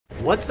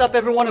What's up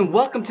everyone and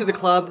welcome to the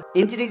club.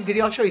 In today's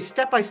video I'll show you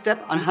step by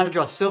step on how to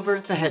draw Silver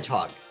the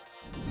Hedgehog.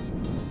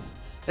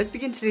 Let's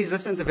begin today's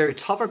lesson at the very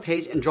top of our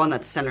page and draw on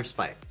that center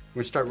spike. We're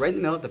going to start right in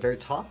the middle at the very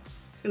top.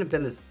 Just going to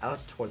bend this out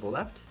towards the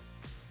left,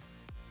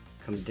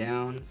 come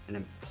down and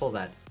then pull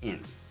that in.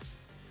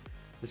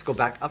 Let's go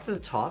back up to the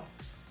top,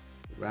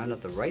 round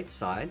up the right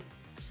side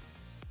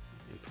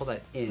and pull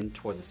that in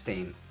towards the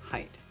same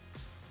height.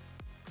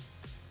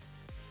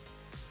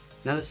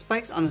 Now the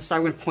spikes on the side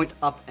we're going to point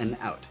up and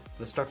out.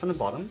 Let's start from the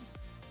bottom,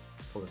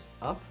 pull this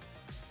up,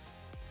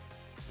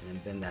 and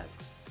then bend that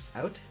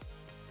out,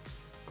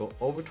 go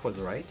over towards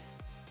the right,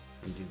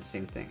 and do the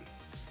same thing.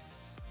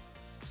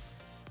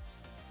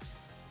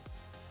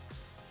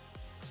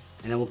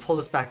 And then we'll pull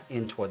this back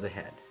in towards the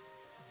head.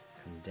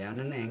 Come down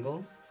at an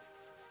angle,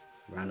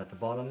 round at the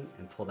bottom,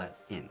 and pull that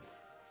in.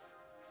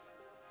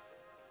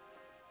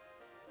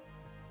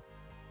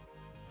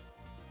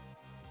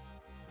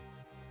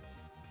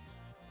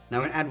 Now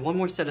we're going to add one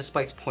more set of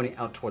spikes pointing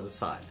out towards the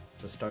side.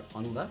 So start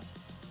on the left,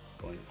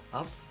 going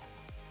up,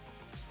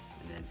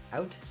 and then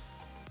out.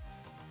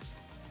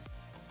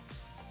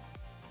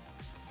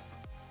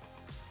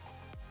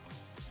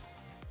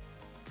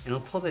 And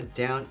we'll pull that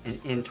down and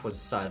in towards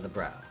the side of the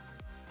brow.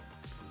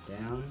 Come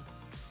down,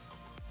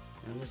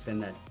 and just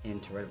bend that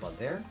into right about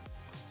there.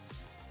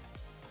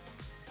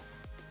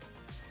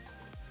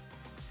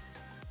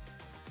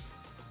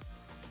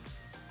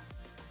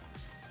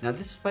 Now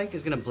this spike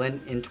is going to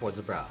blend in towards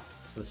the brow.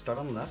 So let's start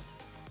on the left,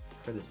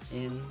 curve this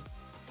in, and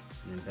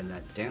then bend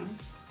that down.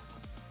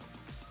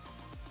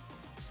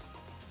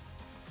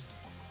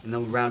 And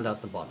then we'll round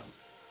out the bottom,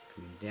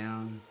 coming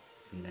down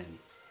and then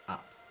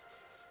up.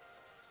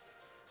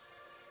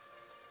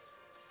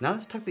 Now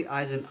let's tuck the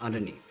eyes in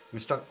underneath. We're going to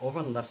start over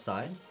on the left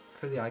side,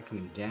 curve the eye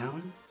coming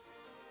down,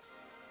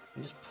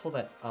 and just pull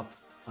that up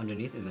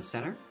underneath in the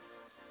center,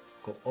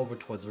 go over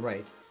towards the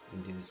right,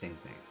 and do the same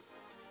thing.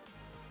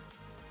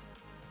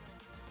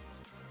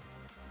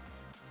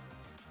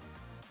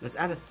 Let's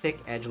add a thick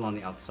edge along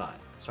the outside.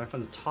 Starting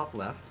from the top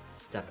left,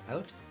 step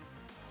out.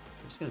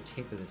 I'm just going to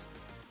taper this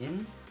in.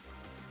 And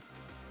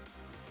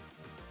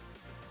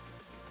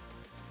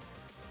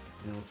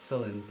then we'll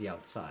fill in the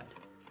outside.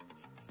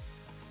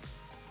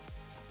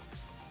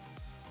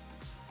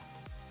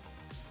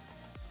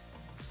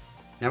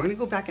 Now we're going to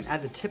go back and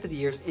add the tip of the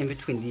ears in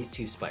between these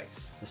two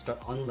spikes. Let's start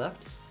on the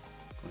left,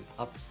 going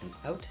up and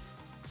out.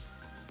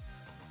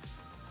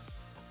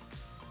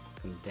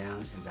 Come down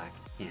and back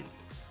in.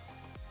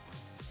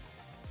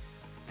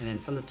 And then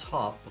from the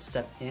top, we'll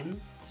step in,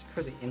 just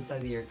curve the inside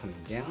of the ear coming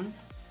down,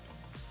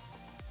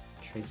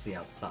 trace the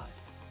outside.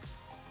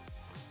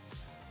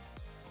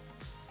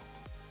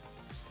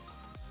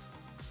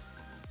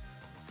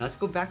 Now let's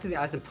go back to the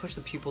eyes and push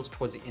the pupils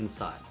towards the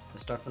inside.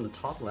 Let's start from the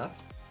top left,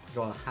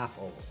 draw a half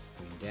oval,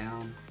 going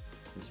down,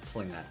 and just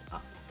pulling that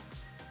up.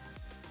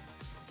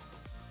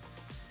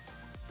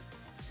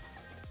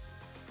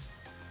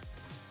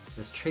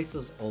 Let's trace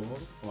those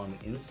ovals along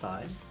the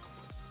inside.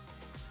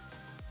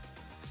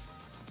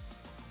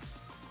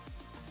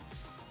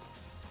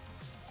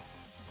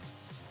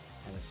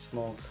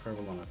 Small curve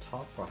along the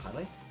top for a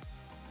highlight,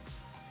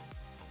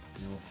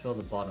 and then we'll fill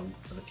the bottom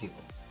of the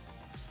pupils.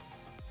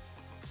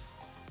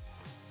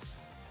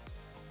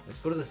 Let's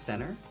go to the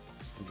center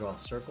and draw a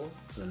circle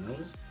for the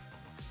nose.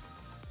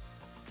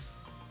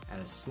 Add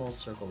a small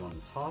circle along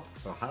the top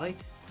for a highlight,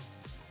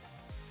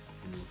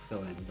 and we'll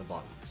fill in the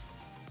bottom.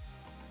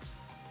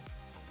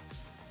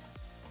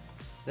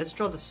 Let's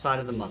draw the side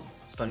of the muzzle,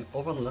 starting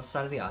over on the left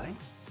side of the eye,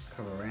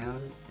 curve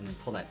around and then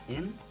pull that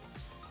in,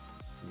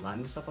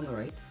 line this up on the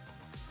right,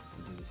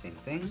 do the same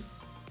thing.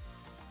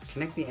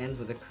 Connect the ends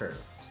with a curve.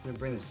 Just going to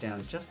bring this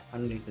down just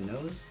underneath the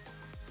nose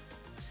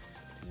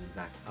and then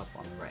back up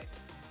on the right.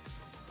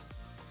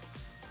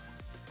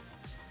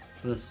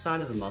 From the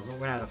side of the muzzle,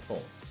 we're going to add a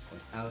fold,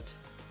 going out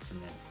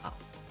and then up.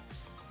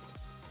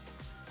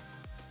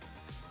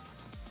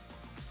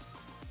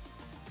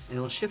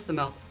 And we'll shift the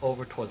mouth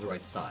over towards the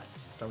right side.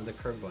 Start with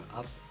the curve going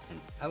up and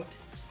out.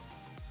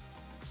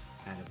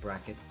 Add a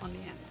bracket on the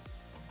end.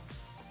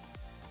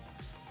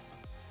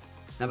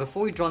 Now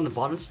before we draw on the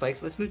bottom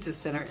spikes, let's move to the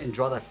center and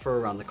draw that fur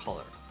around the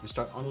collar. We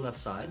start on the left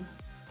side,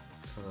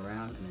 curve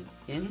around and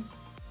then in.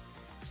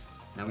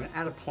 Now we're going to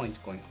add a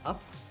point going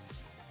up,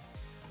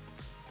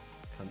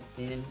 come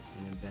in and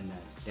then bend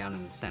that down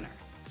in the center.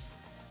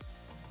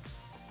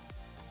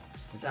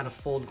 Let's add a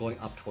fold going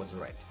up towards the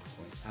right,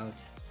 going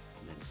out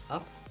and then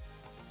up,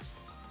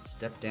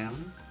 step down,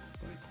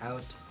 going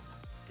out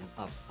and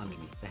up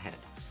underneath the head.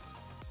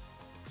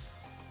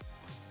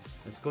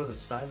 Let's go to the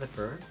side of the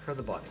fur, curve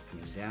the body,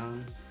 coming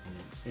down and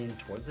then in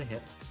towards the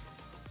hips.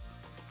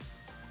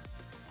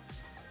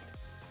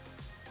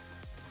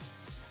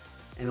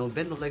 And we'll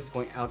bend the legs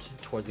going out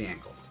towards the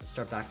ankle. Let's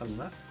start back on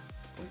the left,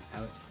 going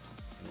out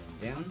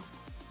and then down.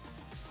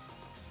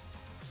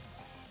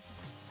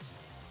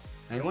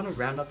 Now you want to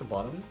round out the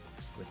bottom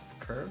with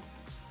the curve.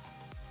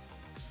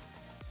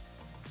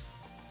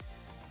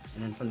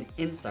 And then from the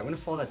inside, we're going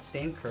to follow that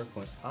same curve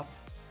going up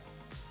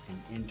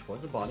and in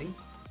towards the body.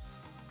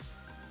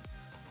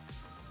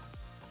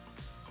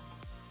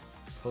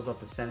 close off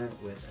the center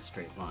with a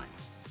straight line.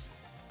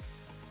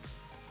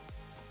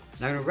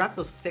 Now I'm going to wrap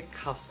those thick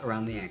cuffs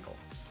around the ankle.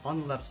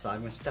 On the left side,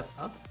 I'm going to step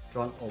up,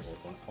 draw an oval,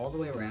 going all the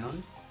way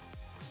around,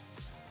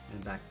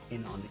 and back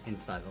in on the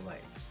inside of the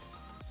leg.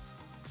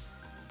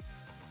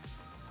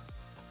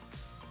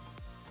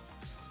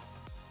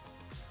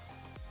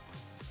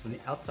 From the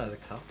outside of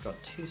the cuff, draw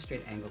 2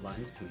 straight angled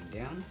lines coming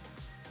down.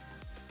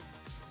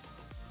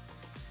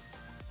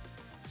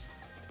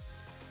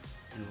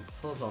 And we'll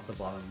close off the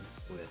bottom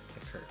with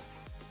a curve.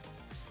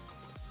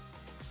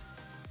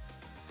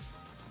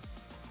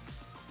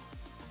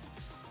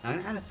 Now I'm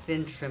going to add a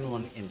thin trim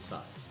along the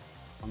inside.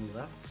 On the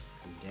left,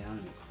 come down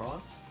and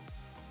across,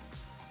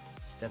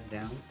 step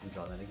down and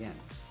draw that again.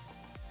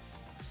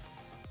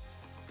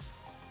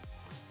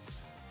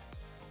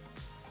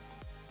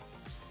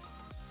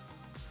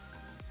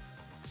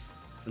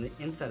 From the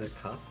inside of the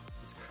cuff,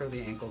 let's curve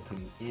the ankle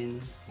coming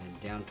in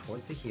and down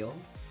towards the heel.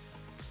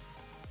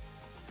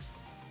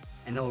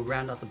 And then we'll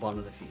round out the bottom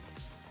of the feet.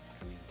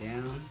 Coming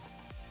down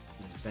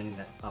and just bending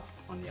that up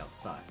on the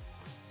outside.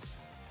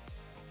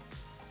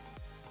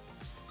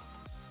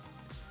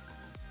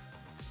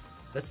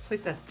 Let's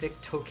place that thick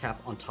toe cap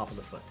on top of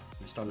the foot.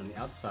 We start on the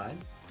outside,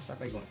 start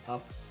by going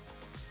up,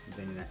 and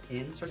bending that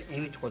in, sort of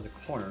aiming towards the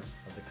corner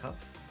of the cuff.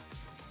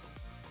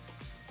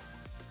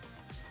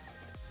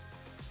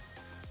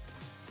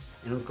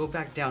 And we'll go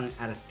back down and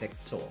add a thick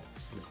sole.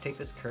 Let's take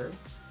this curve,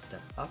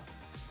 step up,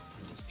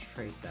 and just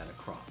trace that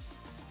across.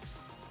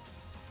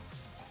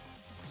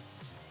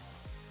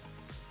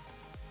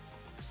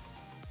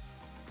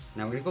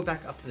 Now we're going to go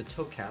back up to the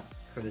toe cap,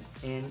 curve this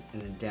in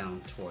and then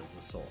down towards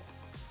the sole.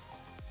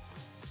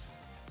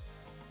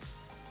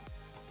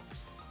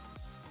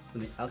 From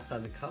the outside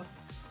of the cuff,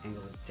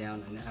 angle this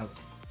down and out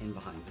in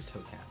behind the toe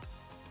cap.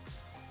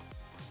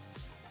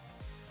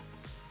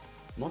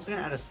 I'm also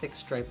going to add a thick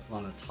stripe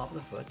along the top of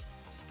the foot,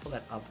 just pull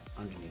that up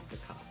underneath the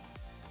cuff.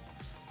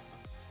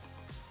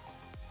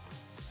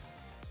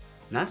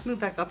 Now let's move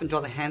back up and draw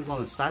the hands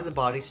along the side of the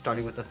body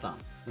starting with the thumb.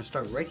 We're going to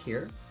start right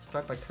here,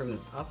 start by curving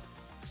this up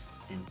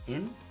and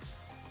in,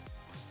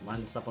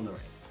 line this up on the right,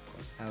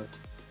 going out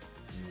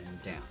and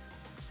then down.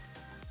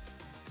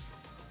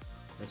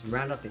 Let's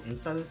round out the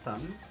inside of the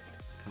thumb,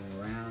 coming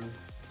around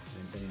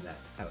and bending that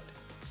out.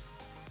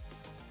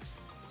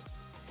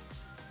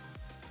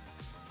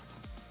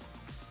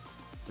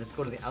 Let's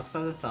go to the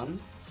outside of the thumb,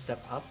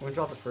 step up, we're going to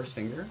draw the first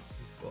finger,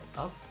 go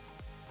up,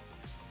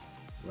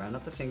 round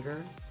out the finger,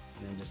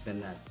 and then just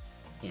bend that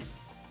in.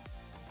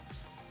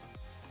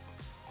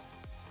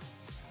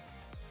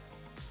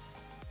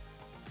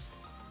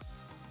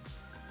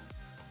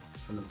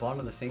 From the bottom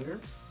of the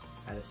finger,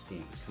 add a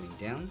seam coming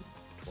down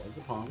towards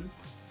the palm,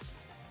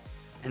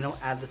 and then we'll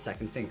add the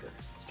second finger.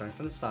 Starting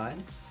from the side,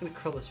 just going to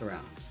curl this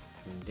around,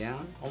 coming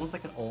down, almost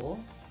like an oval,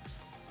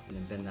 and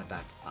then bend that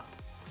back up.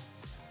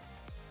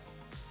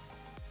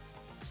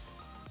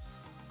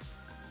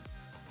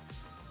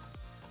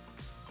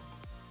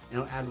 And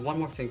we'll add one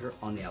more finger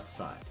on the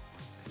outside,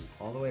 coming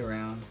all the way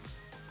around,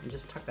 and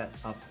just tuck that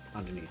up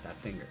underneath that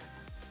finger.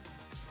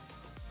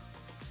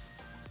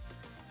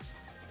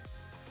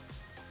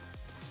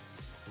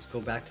 Go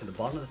back to the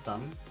bottom of the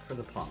thumb, curve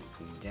the palm,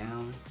 coming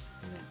down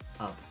and then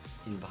up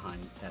in behind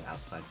that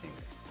outside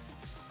finger.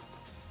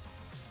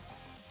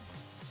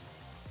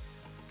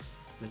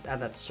 Let's add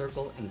that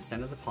circle in the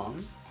center of the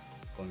palm,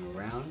 going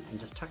around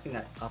and just tucking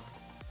that up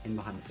in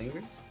behind the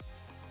fingers.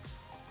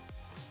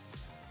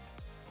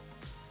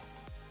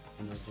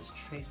 And we'll just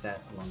trace that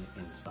along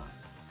the inside.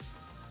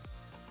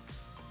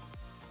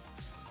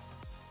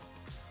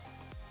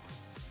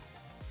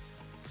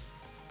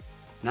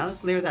 Now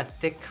let's layer that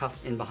thick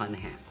cuff in behind the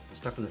hand. We'll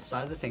start from the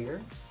side of the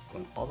finger,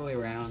 going all the way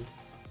around,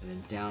 and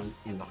then down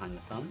in behind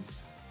the thumb.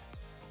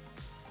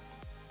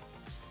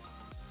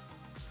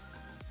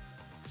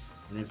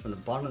 And then from the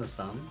bottom of the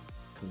thumb,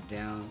 come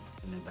down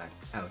and then back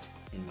out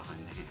in behind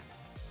the hand.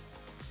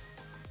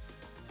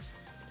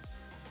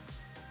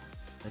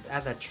 Let's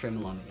add that trim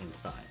along the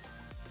inside.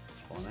 Let's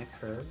follow that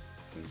curve,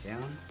 going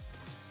down,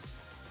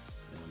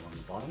 and then along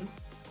the bottom.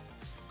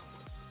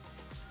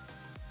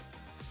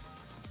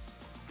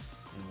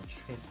 And we'll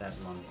trace that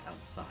along the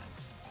outside.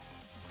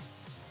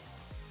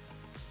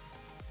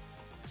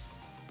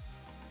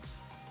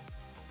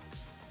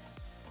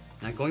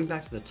 Now going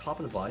back to the top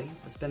of the body,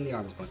 let's bend the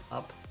arms going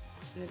up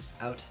and then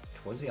out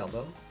towards the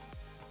elbow.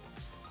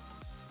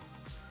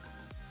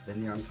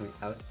 Then the arm coming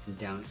out and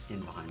down in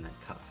behind that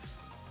cuff.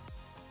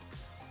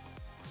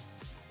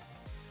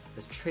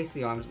 Let's trace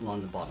the arms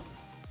along the bottom,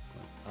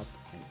 going up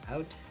and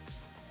out,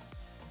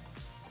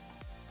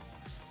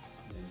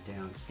 and then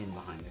down in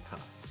behind the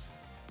cuff.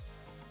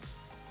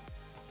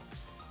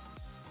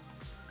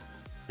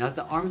 Now with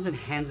the arms and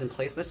hands in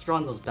place, let's draw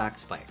on those back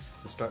spikes.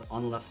 Let's start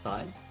on the left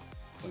side,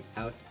 going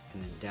out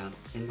and then down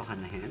in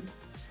behind the hand.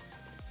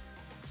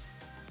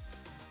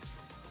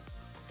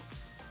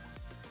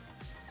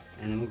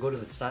 And then we'll go to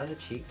the side of the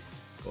cheeks,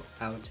 go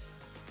out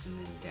and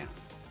then down.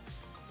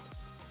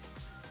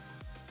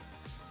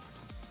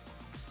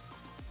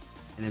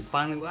 And then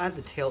finally we'll add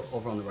the tail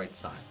over on the right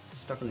side.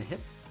 Start from the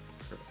hip,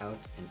 curve out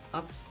and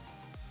up.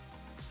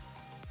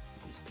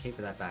 Just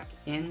taper that back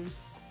in.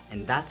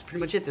 And that's pretty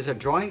much it. There's a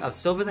drawing of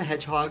Silver the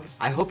Hedgehog.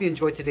 I hope you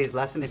enjoyed today's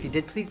lesson. If you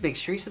did, please make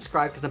sure you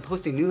subscribe because I'm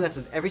posting new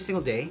lessons every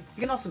single day.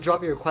 You can also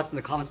drop your request in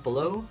the comments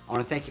below. I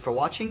want to thank you for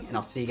watching, and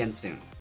I'll see you again soon.